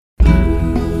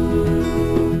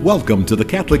Welcome to the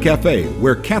Catholic Café,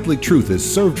 where Catholic truth is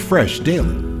served fresh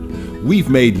daily. We've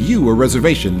made you a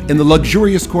reservation in the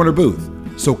luxurious corner booth,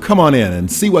 so come on in and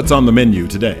see what's on the menu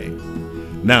today.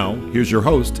 Now, here's your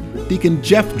host, Deacon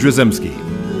Jeff Drzymski.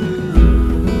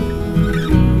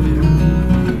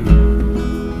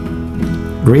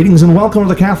 Greetings and welcome to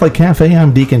the Catholic Café.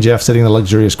 I'm Deacon Jeff, sitting in the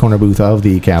luxurious corner booth of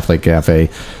the Catholic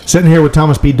Café. Sitting here with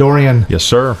Thomas B. Dorian. Yes,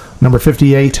 sir. Number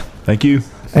 58. Thank you.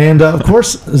 And, of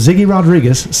course, Ziggy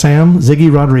Rodriguez. Sam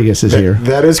Ziggy Rodriguez is here.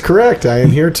 That is correct. I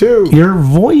am here, too. Your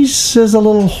voice is a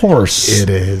little hoarse. It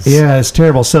is. Yeah, it's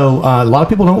terrible. So, a lot of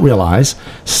people don't realize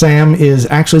Sam is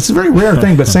actually, it's a very rare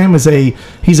thing, but Sam is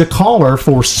he's a caller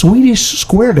for Swedish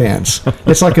square dance.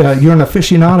 It's like you're an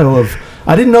aficionado of,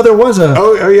 I didn't know there was a...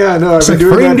 Oh yeah, no, I've been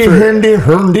doing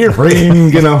that for...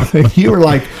 you know, you were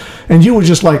like... And you were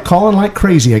just like calling like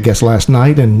crazy, I guess, last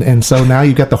night. And so now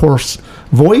you've got the hoarse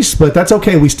voice, but that's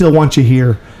okay. We still want you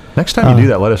here. Next time you do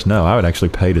that, let us know. I would actually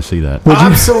pay to see that.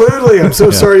 Absolutely. I'm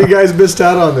so sorry you guys missed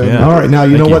out on that. Yeah. All right. Now,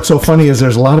 you know what's so funny is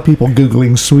there's a lot of people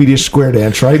Googling Swedish square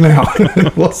dance right now.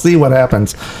 We'll see what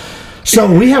happens.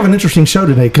 So we have an interesting show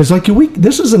today because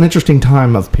this is an interesting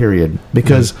time of period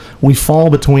because we fall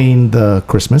between the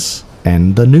Christmas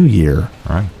and the New Year.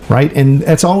 Right? And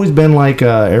it's always been like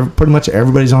pretty much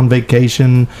everybody's on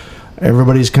vacation.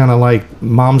 Everybody's kind of like,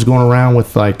 mom's going around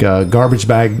with like a garbage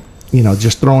bag, you know,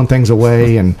 just throwing things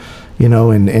away. And, you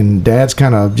know, and dad's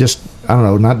kind of just, I don't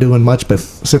know, not doing much, but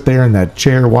sit there in that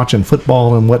chair watching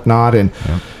football and whatnot. And,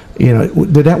 you know,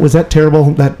 was that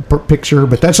terrible, that picture?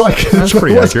 But that's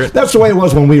pretty accurate. That's the way it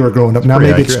was when we were growing up. Now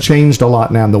maybe accurate. It's changed a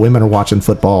lot now, and the women are watching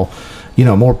football. You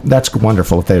know, more. That's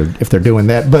wonderful if they're doing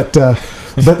that. But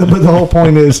the whole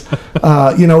point is,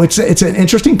 you know, it's an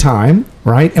interesting time,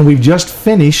 right? And we've just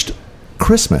finished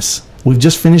Christmas. We've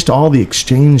just finished all the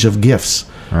exchange of gifts,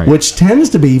 which tends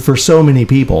to be for so many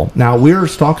people. Now we're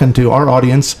talking to our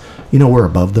audience. You know, we're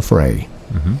above the fray.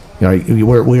 Mm-hmm. Right?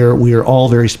 We're all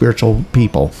very spiritual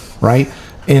people, right?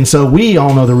 And so we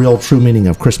all know the real true meaning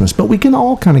of Christmas, but we can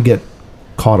all kind of get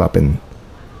caught up in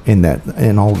that,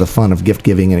 and all the fun of gift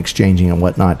giving and exchanging and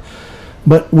whatnot.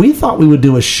 But we thought we would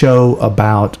do a show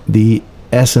about the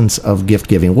essence of gift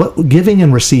giving, what giving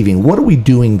and receiving. What are we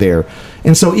doing there?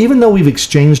 And so even though we've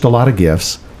exchanged a lot of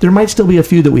gifts, there might still be a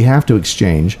few that we have to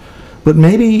exchange, but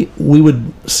maybe we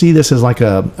would see this as like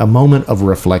a moment of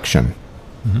reflection.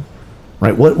 Mm-hmm.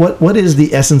 Right? What is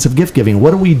the essence of gift giving?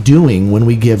 What are we doing when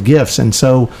we give gifts? And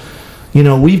so, you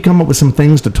know, we've come up with some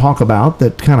things to talk about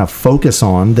that kind of focus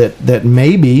on that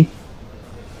maybe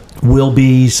will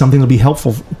be something that'll be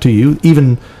helpful to you,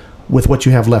 even with what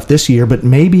you have left this year, but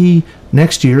maybe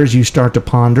next year as you start to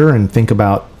ponder and think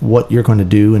about what you're going to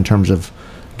do in terms of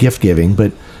gift giving.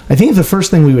 But I think the first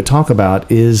thing we would talk about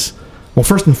is, well,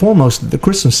 first and foremost, the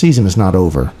Christmas season is not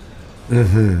over.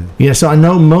 Mm-hmm. Yeah, so I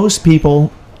know most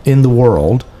people in the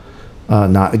world,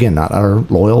 not our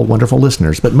loyal, wonderful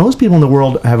listeners, but most people in the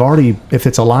world have already, if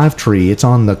it's a live tree, it's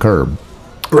on the curb.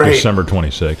 Right. December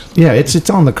 26th. Yeah, it's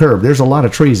on the curb. There's a lot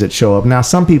of trees that show up. Now,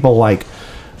 some people, like,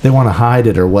 they want to hide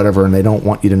it or whatever, and they don't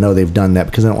want you to know they've done that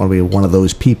because they don't want to be one of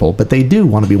those people. But they do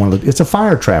want to be one of those. It's a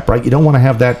fire trap, right? You don't want to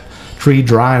have that tree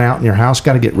drying out in your house.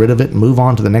 Got to get rid of it and move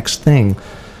on to the next thing.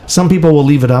 Some people will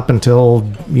leave it up until,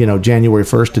 you know, January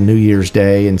 1st to New Year's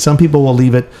Day, and some people will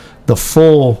leave it the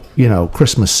full, you know,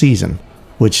 Christmas season,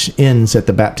 which ends at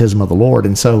the baptism of the Lord.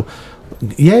 And so,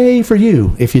 yay for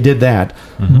you if you did that.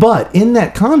 Mm-hmm. But in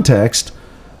that context,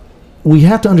 we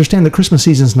have to understand the Christmas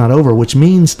season is not over, which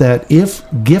means that if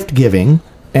gift giving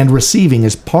and receiving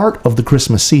is part of the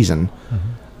Christmas season,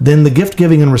 then the gift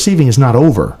giving and receiving is not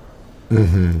over.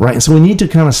 Mm-hmm. Right? And so we need to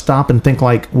kind of stop and think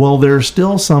like, well, there's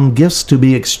still some gifts to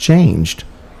be exchanged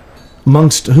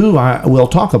amongst who I will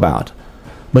talk about.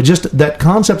 But just that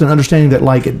concept and understanding that,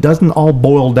 like, it doesn't all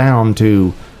boil down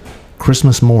to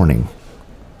Christmas morning.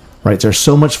 Right? There's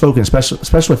so much focus,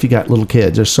 especially if you got little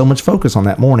kids. There's so much focus on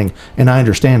that morning, and I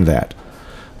understand that.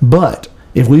 But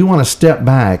if we want to step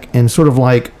back and sort of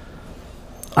like,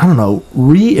 I don't know,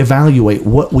 reevaluate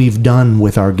what we've done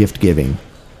with our gift giving,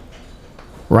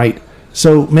 right?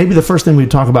 So maybe the first thing we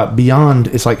talk about beyond,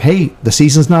 it's like, hey, the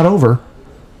season's not over.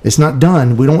 It's not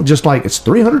done. We don't just like, it's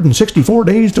 364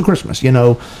 days to Christmas, you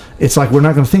know. It's like, we're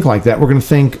not going to think like that. We're going to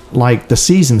think like the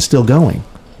season's still going.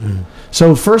 Mm.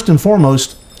 So first and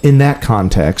foremost, in that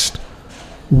context,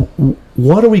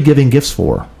 what are we giving gifts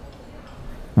for?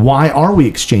 Why are we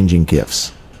exchanging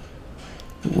gifts?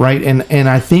 Right? And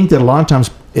I think that a lot of times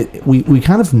we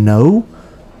kind of know,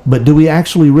 but do we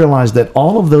actually realize that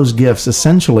all of those gifts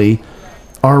essentially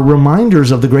are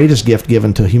reminders of the greatest gift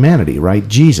given to humanity, right?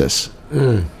 Jesus.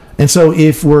 And so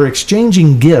if we're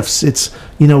exchanging gifts, it's,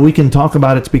 we can talk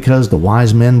about it's because the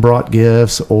wise men brought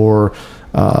gifts, or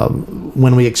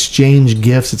when we exchange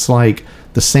gifts, it's like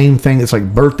the same thing. It's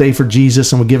like birthday for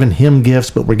Jesus, and we're giving him gifts,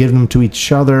 but we're giving them to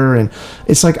each other. And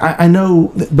it's like, I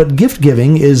know, but gift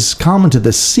giving is common to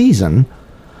this season,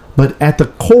 but at the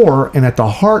core and at the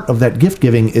heart of that gift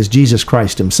giving is Jesus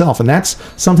Christ himself. And that's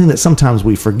something that sometimes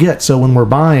we forget. So when we're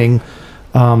buying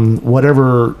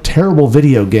whatever terrible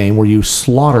video game where you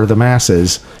slaughter the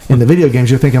masses in the video games,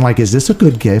 you're thinking like, is this a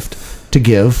good gift to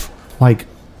give like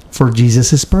for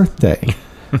Jesus's birthday?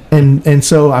 and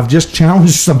so I've just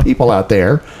challenged some people out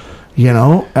there,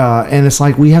 and it's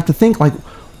like, we have to think like,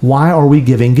 why are we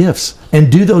giving gifts,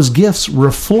 and do those gifts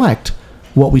reflect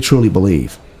what we truly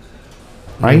believe?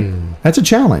 Right? That's a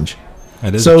challenge.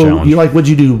 That is a challenge. So what'd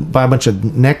you do? Buy a bunch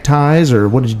of neckties, or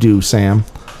what did you do, Sam?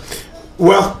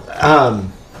 Well,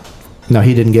 no,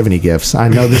 he didn't give any gifts. I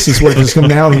know this is where this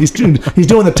coming out. He's doing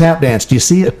the tap dance. Do you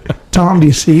see it, Tom? Do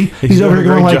you see? He's over here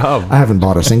going like, job. I haven't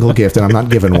bought a single gift, and I'm not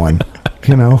giving one.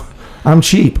 I'm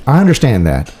cheap. I understand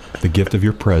that. The gift of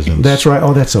your presence. That's right.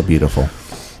 Oh, that's so beautiful.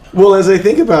 Well, as I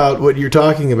think about what you're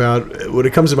talking about, what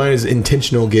it comes to mind is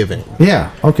intentional giving.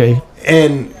 Yeah. Okay.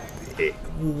 And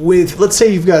let's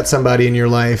say you've got somebody in your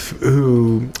life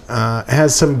who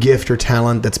has some gift or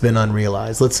talent that's been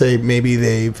unrealized. Let's say maybe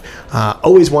they've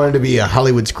always wanted to be a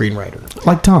Hollywood screenwriter.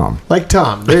 Like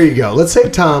Tom. There you go. Let's say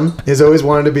Tom has always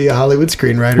wanted to be a Hollywood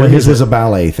screenwriter. Well, his was a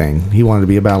ballet thing. He wanted to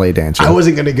be a ballet dancer. I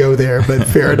wasn't going to go there, but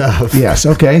fair enough. Yes.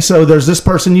 Okay. So there's this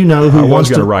person who I wants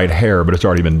was going to write hair, but it's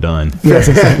already been done. Yes.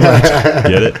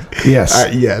 Exactly. Get it?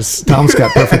 Yes. Yes. Tom's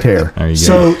got perfect hair. There you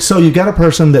go. So you've got a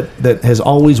person that has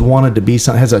always wanted to be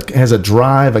something, has a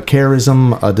drive, a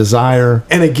charism, a desire,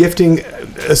 and a gifting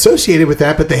associated with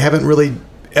that, but they haven't really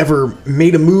ever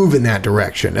made a move in that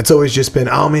direction. It's always just been,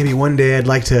 maybe one day I'd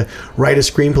like to write a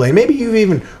screenplay. Maybe you've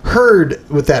even heard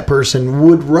what that person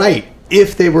would write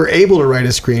if they were able to write a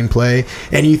screenplay,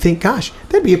 and you think, gosh,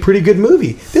 that'd be a pretty good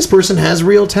movie. This person has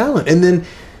real talent. And then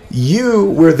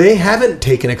where they haven't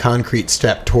taken a concrete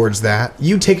step towards that,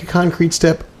 you take a concrete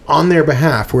step on their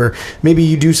behalf, where maybe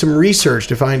you do some research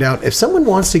to find out if someone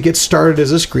wants to get started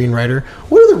as a screenwriter,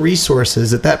 what are the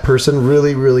resources that person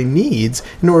really, really needs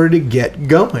in order to get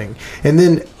going? And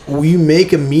then you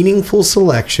make a meaningful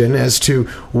selection as to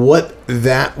what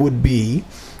that would be,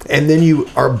 and then you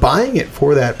are buying it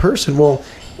for that person. Well,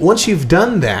 once you've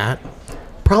done that,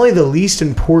 probably the least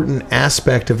important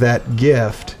aspect of that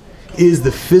gift is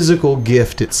the physical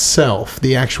gift itself,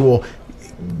 the actual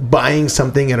buying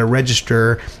something at a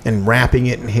register and wrapping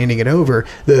it and handing it over.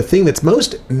 The thing that's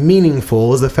most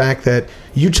meaningful is the fact that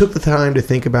you took the time to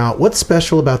think about what's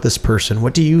special about this person.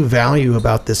 What do you value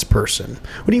about this person?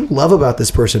 What do you love about this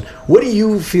person? What do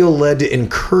you feel led to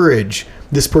encourage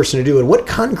this person to do? And what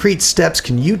concrete steps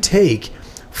can you take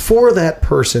for that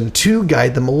person to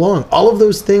guide them along? All of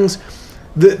those things.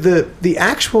 The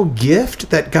actual gift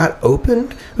that got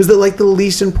opened was the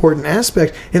least important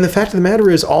aspect. And the fact of the matter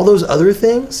is, all those other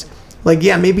things,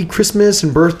 maybe Christmas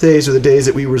and birthdays are the days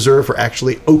that we reserve for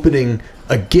actually opening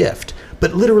a gift.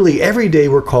 But literally every day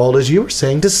we're called, as you were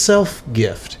saying, to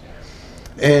self-gift.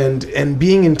 And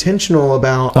being intentional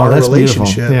about our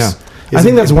relationships. Beautiful. Yeah. I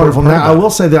think that's wonderful. Now, I will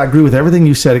say that I agree with everything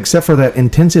you said, except for that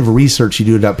intensive research you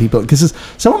do about people. Because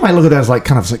someone might look at that as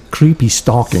kind of creepy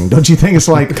stalking, don't you think? It's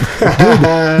like,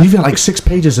 dude, you've got 6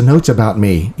 pages of notes about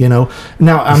me. Now,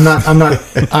 I'm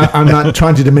not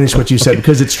trying to diminish what you said,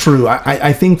 because it's true.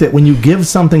 I think that when you give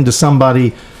something to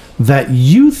somebody that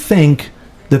you think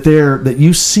that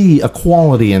you see a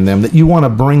quality in them, that you want to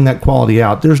bring that quality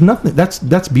out, there's nothing.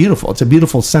 That's beautiful. It's a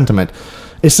beautiful sentiment.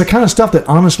 It's the kind of stuff that,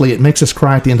 honestly, it makes us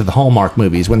cry at the end of the Hallmark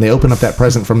movies when they open up that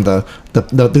present from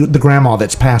the grandma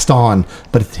that's passed on.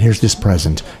 But here's this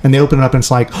present, and they open it up, and it's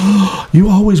like, oh,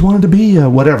 you always wanted to be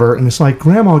whatever, and it's like,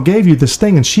 Grandma gave you this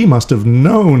thing, and she must have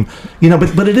known,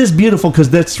 But it is beautiful,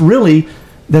 because that's really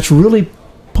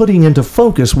putting into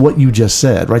focus what you just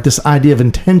said, right? This idea of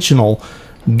intentional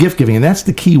gift giving, and that's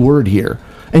the key word here.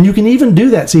 And you can even do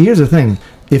that. See, here's the thing: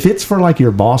 if it's for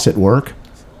your boss at work.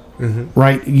 Mm-hmm.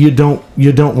 Right, you don't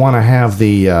want to have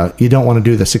you don't want to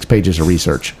do the 6 pages of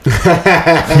research.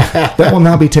 That will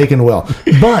not be taken well.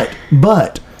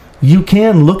 But you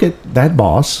can look at that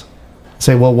boss,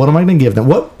 say, well, what am I going to give them?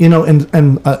 What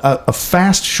and a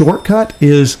fast shortcut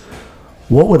is,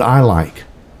 what would I like?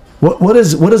 What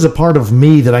is a part of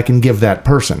me that I can give that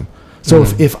person? So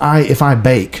if I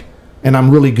bake and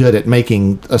I'm really good at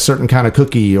making a certain kind of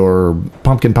cookie or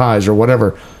pumpkin pies or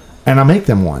whatever, and I make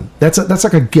them one. That's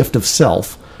like a gift of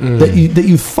self that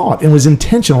you thought and was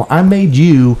intentional. I made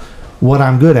you what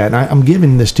I'm good at. And I'm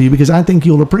giving this to you because I think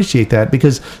you'll appreciate that,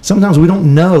 because sometimes we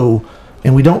don't know,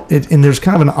 and and there's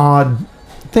kind of an odd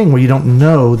thing where you don't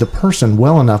know the person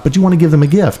well enough, but you want to give them a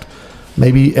gift.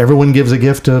 Maybe everyone gives a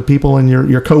gift to people and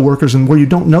your coworkers, and where you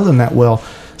don't know them that well,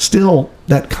 still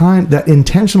that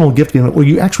intentional gift giving where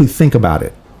you actually think about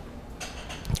it.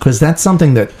 Because that's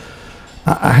something that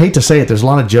I hate to say it. There's a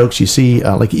lot of jokes you see,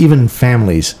 like even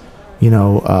families,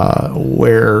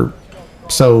 where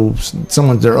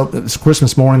it's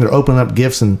Christmas morning, they're opening up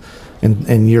gifts,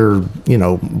 and your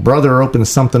brother opens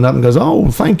something up and goes,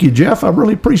 "Oh, thank you, Jeff. I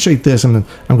really appreciate this." And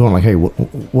I'm going like, "Hey,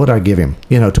 what'd I give him?"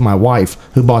 To my wife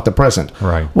who bought the present.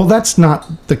 Right. Well, that's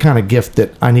not the kind of gift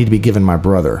that I need to be giving my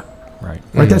brother. Right.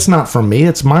 Right. That's not from me.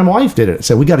 It's my wife did it.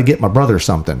 So we got to get my brother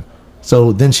something.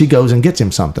 So then she goes and gets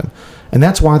him something. And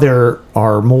that's why there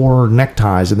are more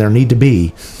neckties than there need to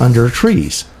be under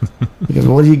trees. Because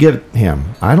what do you get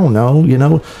him? I don't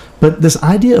know, But this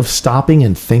idea of stopping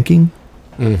and thinking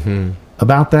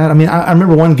about that. I mean, I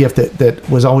remember one gift that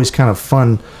was always kind of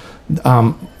fun.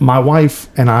 My wife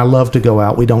and I love to go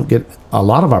out. We don't get a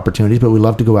lot of opportunities, but we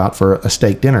love to go out for a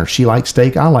steak dinner. She likes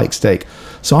steak. I like steak.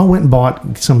 So I went and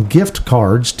bought some gift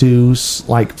cards to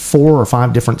like 4 or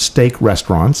 5 different steak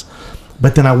restaurants.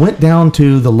 But then I went down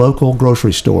to the local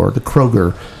grocery store, the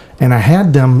Kroger, and I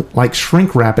had them like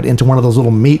shrink wrap it into one of those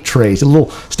little meat trays, a little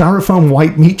styrofoam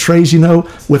white meat trays,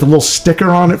 with a little sticker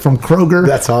on it from Kroger.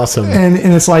 That's awesome. And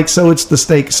it's like, so it's the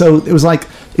steak. So it was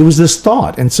this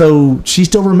thought. And so she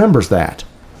still remembers that.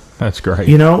 That's great.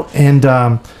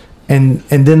 And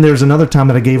then there's another time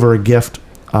that I gave her a gift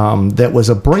that was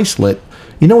a bracelet.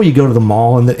 When you go to the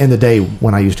mall, in the day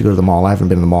when I used to go to the mall, I haven't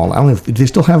been in the mall. I don't know if they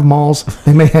still have malls.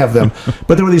 They may have them.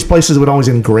 But there were these places that would always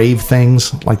engrave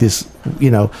things like this,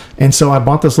 And so I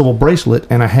bought this little bracelet,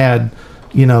 and I had,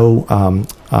 Philippians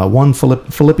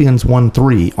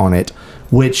 1:3 on it,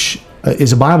 which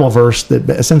is a Bible verse that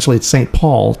essentially it's St.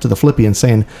 Paul to the Philippians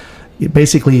saying,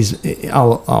 basically,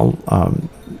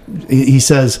 he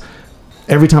says,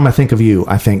 every time I think of you,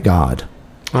 I thank God.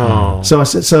 Oh. So I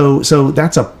said, so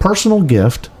that's a personal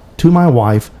gift to my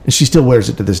wife, and she still wears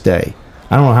it to this day.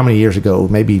 I don't know how many years ago,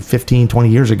 maybe 15, 20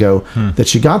 years ago, that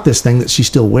she got this thing that she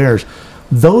still wears.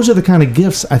 Those are the kind of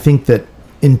gifts I think that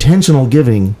intentional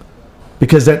giving,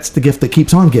 because that's the gift that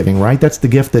keeps on giving, right? That's the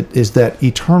gift that is that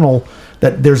eternal,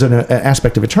 that there's an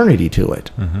aspect of eternity to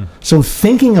it. Mm-hmm. So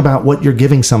thinking about what you're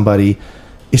giving somebody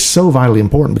is so vitally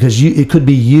important, because it could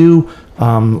be you,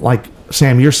 like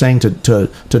Sam, you're saying to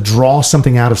draw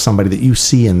something out of somebody that you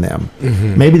see in them.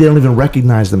 Mm-hmm. Maybe they don't even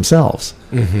recognize themselves,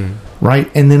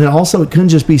 right? And then it couldn't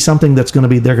just be something that's going to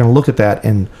be, they're going to look at that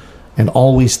and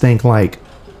always think like,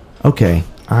 okay,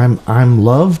 I'm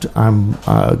loved.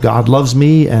 God loves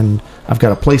me, and I've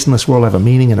got a place in this world. I have a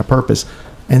meaning and a purpose,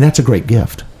 and that's a great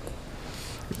gift.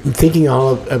 Thinking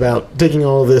about taking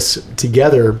all of this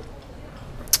together,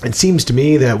 it seems to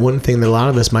me that one thing that a lot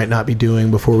of us might not be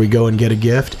doing before we go and get a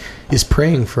gift is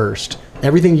praying first.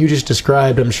 Everything you just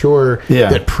described, I'm sure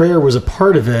that prayer was a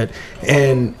part of it.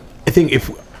 And I think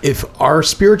if our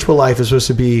spiritual life is supposed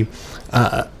to be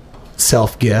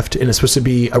self-gift, and it's supposed to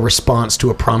be a response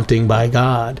to a prompting by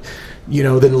God,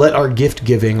 then let our gift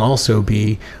giving also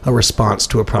be a response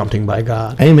to a prompting by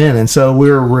God. Amen. And so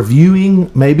we're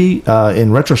reviewing, maybe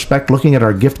in retrospect, looking at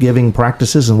our gift giving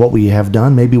practices and what we have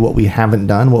done, maybe what we haven't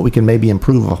done, what we can maybe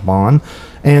improve upon.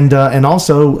 And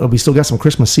also, we still got some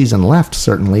Christmas season left,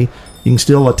 certainly. You can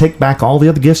still take back all the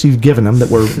other gifts you've given them that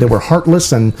were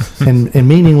heartless and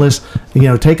meaningless.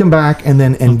 Take them back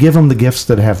and give them the gifts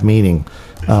that have meaning.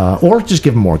 Or just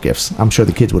give them more gifts. I'm sure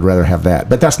the kids would rather have that,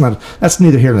 but that's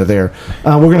neither here nor there.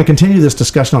 We're going to continue this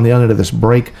discussion on the other end of this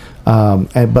break.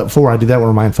 But before I do that, we'll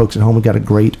remind folks at home we've got a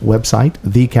great website,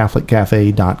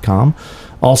 thecatholiccafe.com.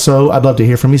 Also, I'd love to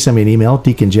hear from you. Send me an email,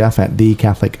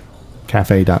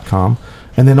 deaconjeff@thecatholiccafe.com,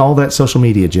 and then all that social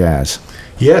media jazz.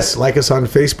 Yes, like us on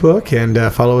Facebook and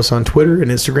follow us on Twitter and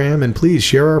Instagram, and please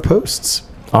share our posts.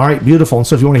 All right, beautiful. And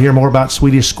so if you want to hear more about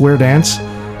Swedish Square Dance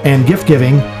and gift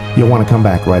giving, you'll want to come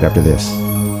back right after this.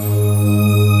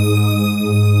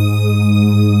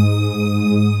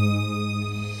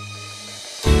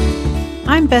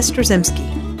 I'm Bess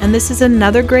Drzymski, and this is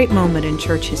another great moment in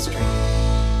church history.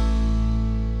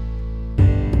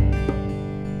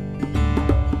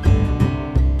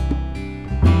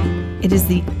 It is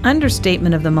the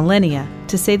understatement of the millennia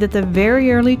to say that the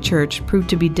very early church proved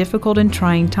to be difficult and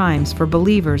trying times for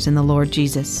believers in the Lord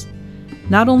Jesus.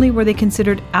 Not only were they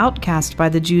considered outcast by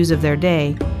the Jews of their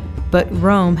day, but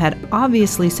Rome had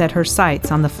obviously set her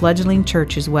sights on the fledgling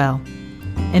church as well.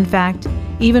 In fact,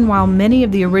 even while many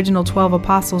of the original 12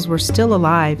 apostles were still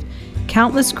alive,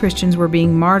 countless Christians were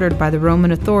being martyred by the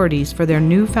Roman authorities for their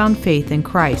newfound faith in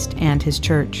Christ and his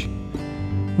church.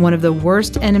 One of the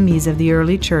worst enemies of the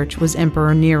early church was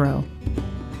Emperor Nero.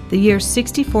 The year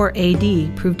 64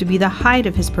 AD proved to be the height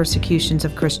of his persecutions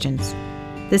of Christians.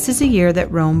 This is a year that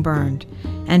Rome burned,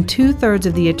 and 2/3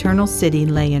 of the Eternal City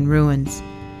lay in ruins.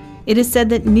 It is said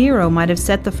that Nero might have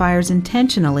set the fires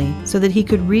intentionally so that he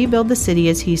could rebuild the city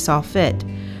as he saw fit,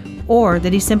 or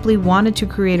that he simply wanted to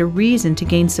create a reason to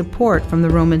gain support from the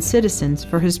Roman citizens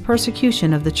for his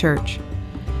persecution of the church.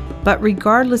 But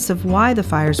regardless of why the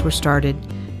fires were started,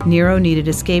 Nero needed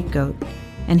a scapegoat,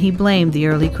 and he blamed the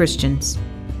early Christians.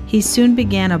 He soon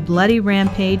began a bloody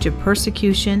rampage of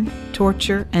persecution,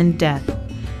 torture, and death,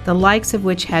 the likes of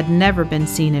which had never been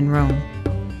seen in Rome.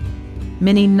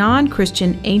 Many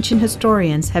non-Christian ancient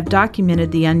historians have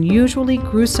documented the unusually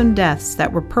gruesome deaths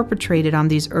that were perpetrated on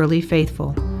these early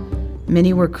faithful.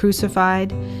 Many were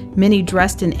crucified, many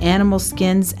dressed in animal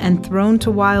skins and thrown to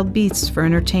wild beasts for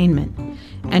entertainment,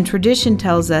 and tradition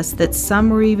tells us that some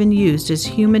were even used as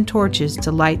human torches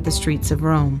to light the streets of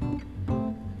Rome.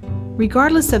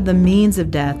 Regardless of the means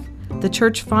of death, the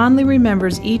Church fondly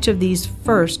remembers each of these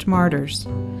first martyrs.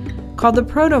 Called the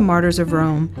proto-martyrs of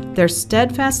Rome, their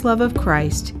steadfast love of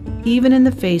Christ, even in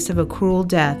the face of a cruel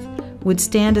death, would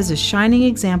stand as a shining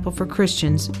example for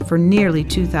Christians for nearly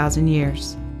 2,000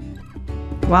 years.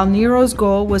 While Nero's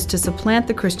goal was to supplant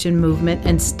the Christian movement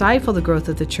and stifle the growth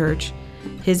of the Church,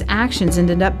 his actions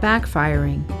ended up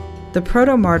backfiring. The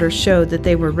proto-martyrs showed that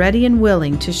they were ready and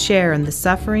willing to share in the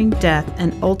suffering, death,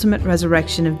 and ultimate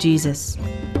resurrection of Jesus.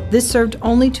 This served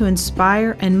only to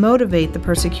inspire and motivate the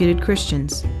persecuted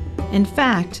Christians. In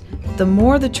fact, the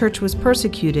more the church was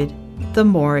persecuted, the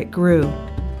more it grew.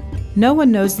 No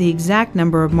one knows the exact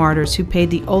number of martyrs who paid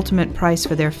the ultimate price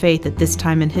for their faith at this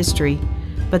time in history,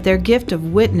 but their gift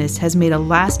of witness has made a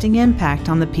lasting impact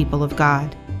on the people of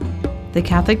God. The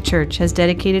Catholic Church has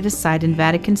dedicated a site in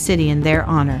Vatican City in their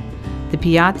honor, the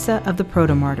Piazza of the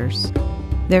Proto-Martyrs.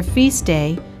 Their feast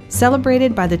day,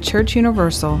 celebrated by the Church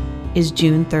Universal, is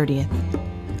June 30th.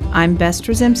 I'm Bess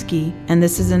Trzymski, and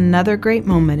this is another great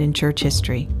moment in church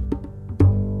history.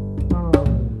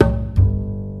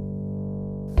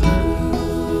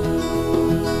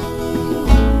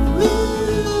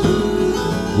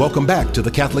 Welcome back to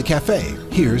the Catholic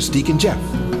Café. Here's Deacon Jeff.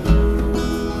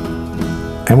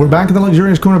 And we're back in the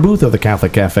luxurious corner booth of the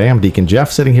Catholic Café. I'm Deacon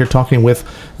Jeff, sitting here talking with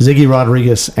Ziggy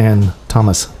Rodriguez and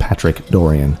Thomas Patrick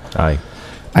Dorian. Aye.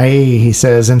 Hey, he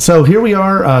says, and so here we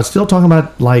are still talking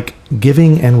about like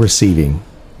giving and receiving,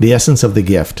 the essence of the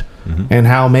gift, and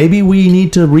how maybe we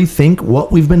need to rethink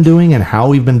what we've been doing and how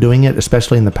we've been doing it,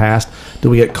 especially in the past. Do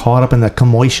we get caught up in the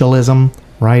commercialism,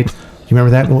 right? You remember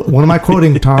that? What am I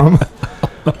quoting, Tom?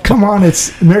 Come on,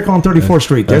 it's Miracle on 34th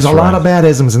Street. There's a lot of bad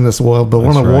isms in this world, but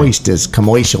one of the worst is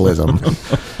commercialism.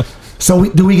 So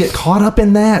do we get caught up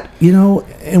in that, you know,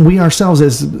 and we ourselves,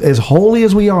 as holy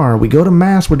as we are, we go to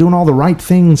Mass, we're doing all the right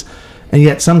things, and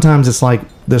yet sometimes it's like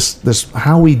this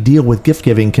how we deal with gift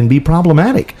giving can be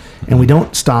problematic, and we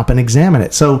don't stop and examine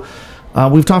it. So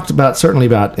we've talked certainly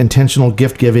about intentional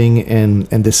gift giving and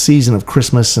this season of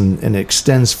Christmas, and it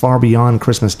extends far beyond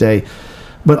Christmas Day.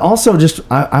 But also just,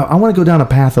 I want to go down a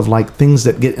path of like things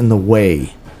that get in the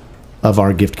way of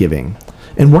our gift giving.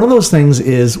 And one of those things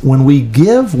is when we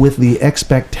give with the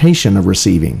expectation of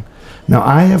receiving. Now,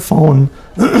 I have fallen,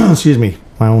 excuse me,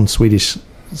 my own Swedish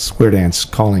square dance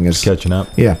calling is catching up.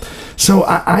 Yeah. So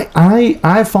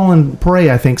I've fallen prey,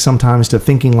 I think, sometimes to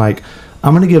thinking like,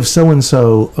 I'm going to give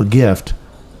so-and-so a gift,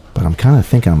 but I'm kind of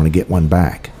thinking I'm going to get one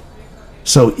back.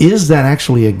 So is that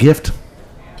actually a gift,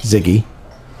 Ziggy?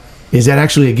 Is that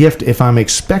actually a gift if I'm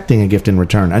expecting a gift in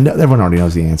return? I know everyone already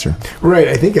knows the answer. Right.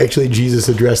 I think actually Jesus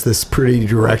addressed this pretty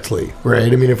directly, right?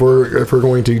 I mean, if we're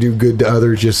going to do good to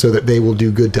others just so that they will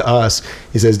do good to us,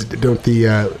 he says, don't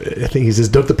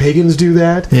the pagans do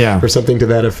that? Yeah. Or something to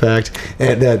that effect.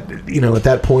 And that, you know, at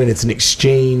that point, it's an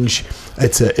exchange.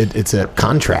 It's a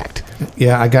contract.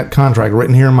 Yeah, I got contract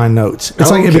written here in my notes. It's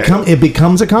it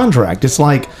becomes a contract. It's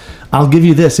like, I'll give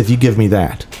you this if you give me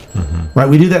that. Mm-hmm. Right?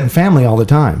 We do that in family all the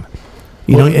time.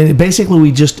 You know, and basically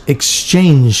we just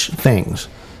exchange things.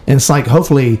 And it's like,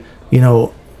 hopefully, you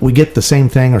know, we get the same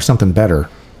thing or something better,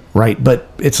 right? But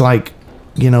it's like,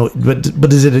 you know,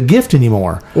 but is it a gift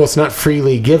anymore? Well, it's not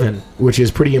freely given, which is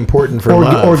pretty important for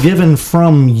love. Or given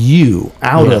from you,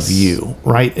 out of you,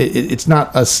 right? It's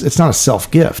not a self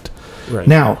gift. Right.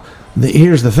 Now,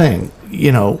 here's the thing,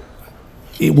 you know,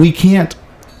 we can't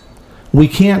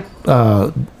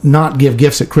not give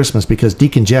gifts at Christmas because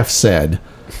Deacon Jeff said,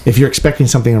 if you're expecting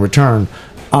something in return,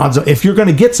 if you're going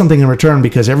to get something in return,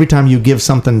 because every time you give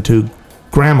something to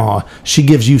grandma, she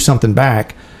gives you something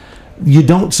back. You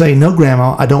don't say, no,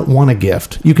 grandma, I don't want a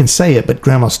gift. You can say it, but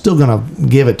grandma's still going to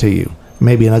give it to you.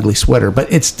 Maybe an ugly sweater,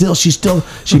 but it's still,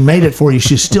 she made it for you.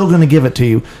 She's still going to give it to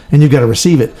you, and you've got to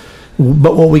receive it.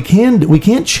 But what we can do, we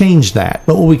can't change that.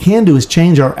 But what we can do is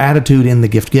change our attitude in the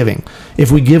gift giving.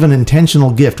 If we give an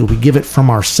intentional gift, if we give it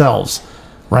from ourselves,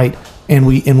 right? And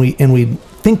we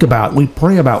think about, we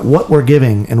pray about what we're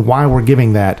giving and why we're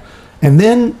giving that. And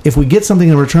then if we get something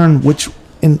in return, which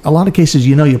in a lot of cases,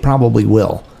 you probably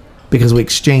will, because we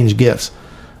exchange gifts,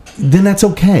 then that's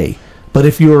okay. But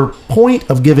if your point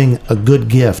of giving a good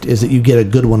gift is that you get a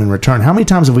good one in return, how many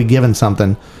times have we given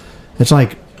something? It's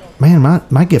like, man,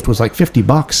 my gift was like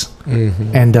 $50,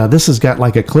 and this has got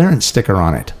like a clearance sticker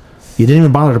on it. You didn't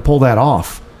even bother to pull that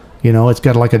off. It's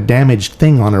got like a damaged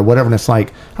thing on it or whatever, and it's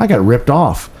like, I got ripped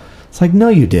off. It's like, no,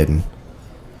 you didn't.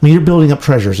 I mean, you're building up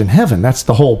treasures in heaven. That's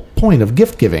the whole point of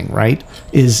gift giving, right?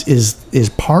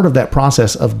 Is part of that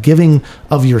process of giving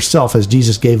of yourself as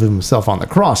Jesus gave himself on the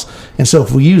cross. And so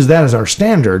if we use that as our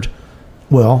standard,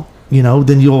 well,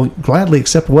 then you'll gladly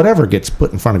accept whatever gets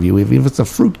put in front of you, even if it's a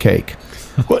fruitcake.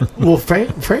 Well,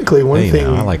 frankly, one thing...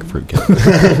 I like fruitcake.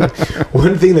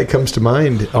 One thing that comes to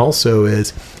mind also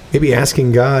is maybe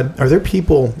asking God, are there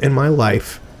people in my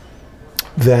life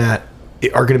that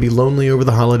are going to be lonely over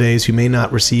the holidays, who may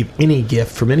not receive any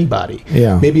gift from anybody?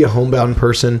 Yeah. Maybe a homebound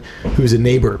person who's a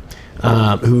neighbor,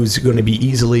 who's going to be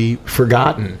easily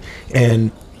forgotten.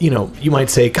 And, you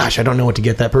might say, gosh, I don't know what to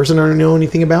get that person. I don't know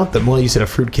anything about them. Well, you said a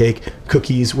fruitcake,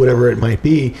 cookies, whatever it might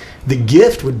be. The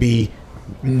gift would be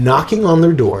knocking on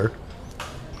their door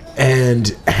and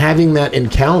having that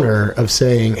encounter of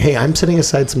saying, hey, I'm setting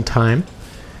aside some time,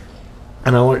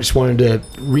 and I just wanted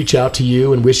to reach out to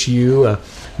you and wish you a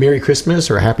Merry Christmas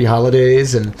or a Happy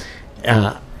Holidays, and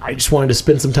I just wanted to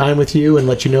spend some time with you and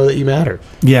let you know that you matter.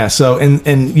 Yeah. So,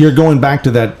 and you're going back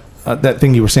to that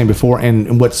thing you were saying before,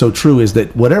 and what's so true is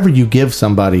that whatever you give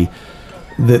somebody,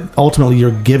 that ultimately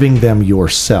you're giving them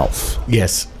yourself.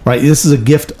 Yes. Right. This is a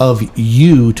gift of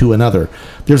you to another.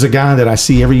 There's a guy that I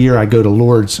see every year. I go to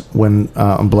Lourdes when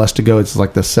I'm blessed to go. It's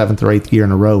like the 7th or 8th year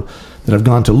in a row that I've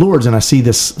gone to Lourdes, and I see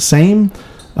this same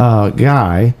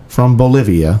guy from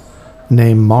Bolivia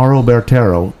named Mauro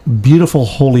Bertero, beautiful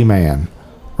holy man,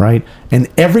 right? And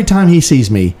every time he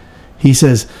sees me, he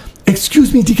says,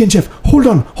 "Excuse me, Deacon Jeff, hold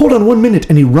on 1 minute,"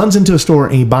 and he runs into a store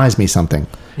and he buys me something,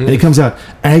 and he comes out,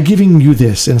 "I'm giving you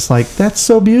this," and it's like, that's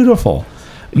so beautiful,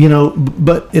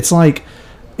 But it's like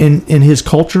in his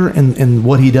culture and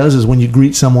what he does is when you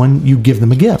greet someone, you give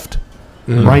them a gift,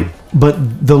 right?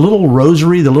 But the little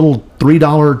rosary, the little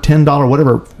 $3, $10,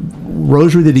 whatever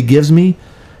rosary that he gives me,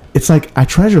 it's like I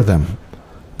treasure them,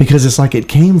 because it's like it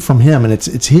came from him, and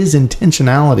it's his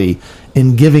intentionality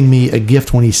in giving me a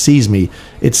gift when he sees me.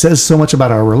 It says so much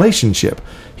about our relationship.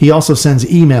 He also sends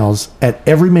emails at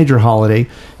every major holiday.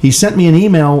 He sent me an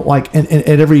email like at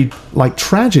every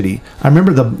tragedy. I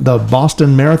remember the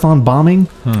Boston Marathon bombing.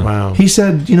 Wow. He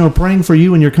said, praying for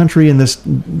you and your country in this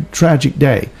tragic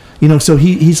day. So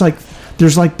he's like,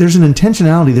 there's an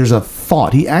intentionality, there's a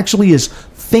thought. He actually is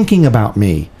thinking about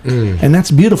me, and that's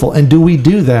beautiful. And do we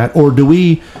do that, or do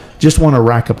we just want to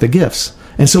rack up the gifts?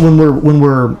 And so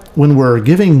when we're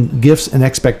giving gifts in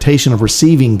expectation of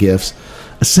receiving gifts,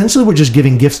 essentially we're just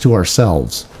giving gifts to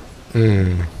ourselves,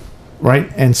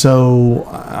 right? And so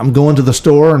I'm going to the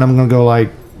store and I'm going to go like,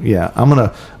 yeah,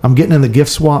 I'm getting in the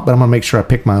gift swap, but I'm going to make sure I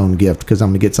pick my own gift because I'm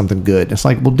going to get something good. It's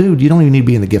like, well, dude, you don't even need to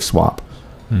be in the gift swap.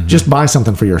 Just buy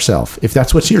something for yourself if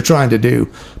that's what you're trying to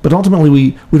do. But ultimately,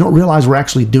 we don't realize we're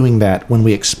actually doing that when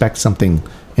we expect something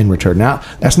in return. Now,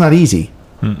 that's not easy,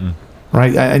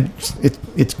 right?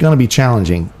 It's going to be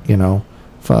challenging,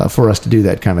 for us to do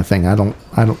that kind of thing. I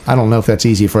don't know if that's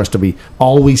easy for us to be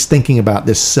always thinking about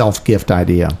this self-gift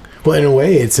idea. Well, in a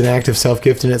way, it's an act of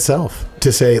self-gift in itself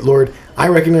to say, Lord, I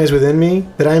recognize within me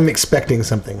that I'm expecting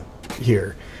something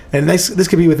here. And this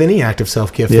could be with any act of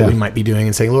self-gift that we might be doing,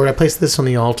 and saying, Lord, I place this on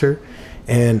the altar,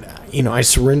 and I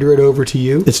surrender it over to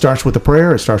you. It starts with the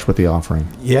prayer. It starts with the offering.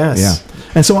 Yes.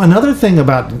 Yeah. And so another thing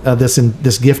about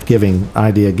this gift-giving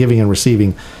idea, giving and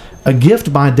receiving, a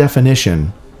gift by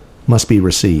definition must be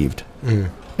received.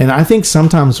 And I think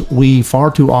sometimes we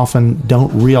far too often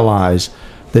don't realize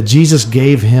that Jesus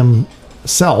gave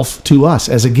himself to us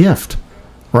as a gift.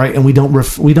 Right, and we don't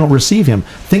receive him.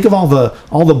 Think of all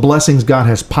the blessings God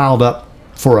has piled up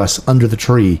for us under the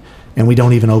tree, and we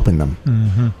don't even open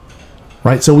them.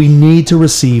 Right, so we need to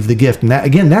receive the gift, and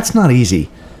that's not easy.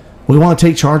 We want to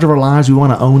take charge of our lives. We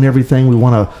want to own everything. We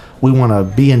want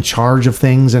to be in charge of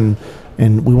things, and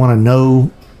we want to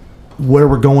know where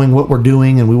we're going, what we're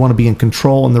doing, and we want to be in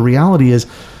control. And the reality is,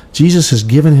 Jesus has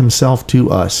given himself to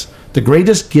us. The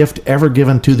greatest gift ever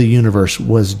given to the universe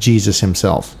was Jesus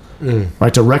himself,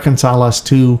 right? To reconcile us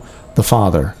to the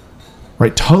Father,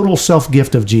 right? Total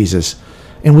self-gift of Jesus.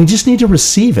 And we just need to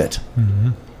receive it.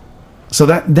 Mm-hmm. So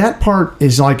that part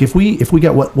is like, if we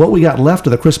got what we got left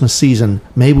of the Christmas season,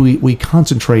 maybe we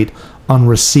concentrate on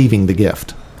receiving the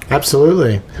gift.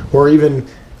 Absolutely. Or even,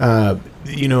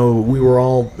 we were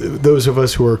all, those of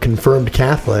us who are confirmed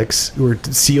Catholics, who were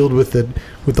sealed with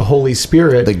the Holy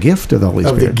Spirit. The gift of the Holy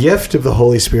Spirit. The gift of the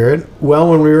Holy Spirit.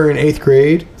 Well, when we were in 8th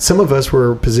grade, some of us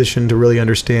were positioned to really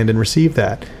understand and receive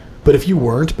that. But if you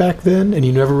weren't back then, and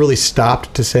you never really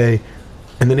stopped to say,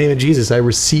 in the name of Jesus, I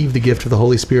receive the gift of the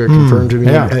Holy Spirit confirmed to me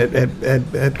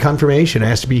at confirmation. I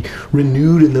has to be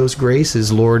renewed in those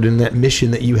graces, Lord, in that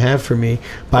mission that you have for me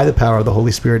by the power of the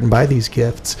Holy Spirit and by these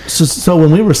gifts. So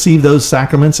when we receive those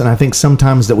sacraments, and I think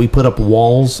sometimes that we put up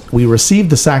walls, we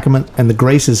receive the sacrament and the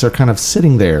graces are kind of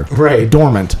sitting there, right,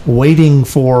 dormant, waiting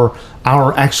for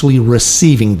our actually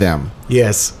receiving them.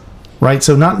 Yes. Right,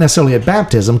 so not necessarily at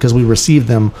baptism, because we receive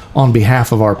them on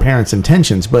behalf of our parents'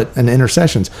 intentions, and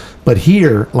intercessions. But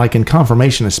here, like in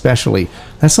confirmation especially,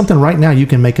 that's something right now you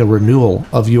can make a renewal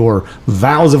of your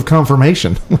vows of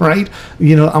confirmation, right? I'm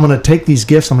going to take these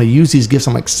gifts, I'm going to use these gifts,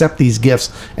 I'm going to accept these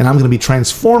gifts, and I'm going to be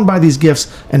transformed by these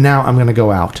gifts, and now I'm going to go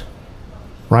out,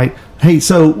 right? Hey,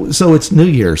 so it's New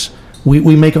Year's.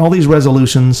 We make all these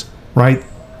resolutions, right,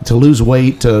 to lose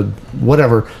weight, to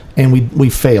whatever, and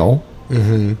we fail.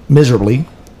 Mm-hmm. Miserably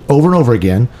over and over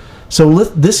again. So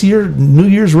this year, New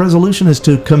Year's resolution is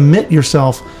to commit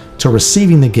yourself to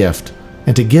receiving the gift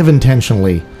and to give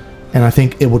intentionally. And I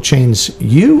think it will change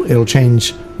you, it'll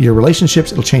change your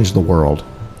relationships, it'll change the world.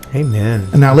 Amen.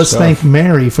 And now let's thank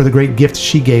Mary for the great gift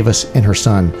she gave us in her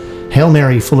Son. Hail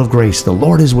Mary, full of grace, the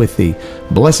Lord is with thee.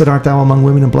 Blessed art thou among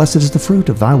women, and blessed is the fruit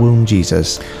of thy womb,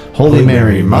 Jesus. Holy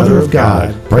Mary, Mother of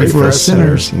God, pray for us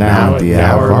sinners, now at the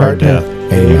hour of our death.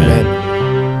 Amen.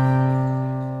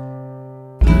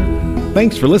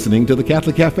 Thanks for listening to the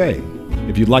Catholic Café.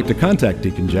 If you'd like to contact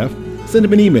Deacon Jeff, send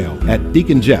him an email at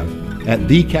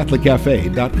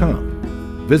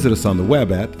deaconjeff@thecatholiccafe.com. Visit us on the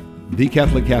web at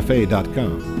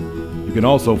thecatholiccafe.com. You can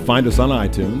also find us on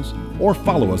iTunes or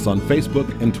follow us on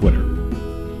Facebook and Twitter.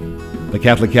 The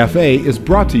Catholic Café is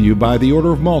brought to you by the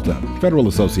Order of Malta Federal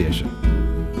Association.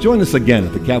 Join us again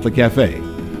at the Catholic Café,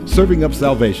 serving up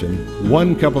salvation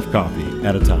one cup of coffee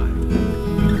at a time.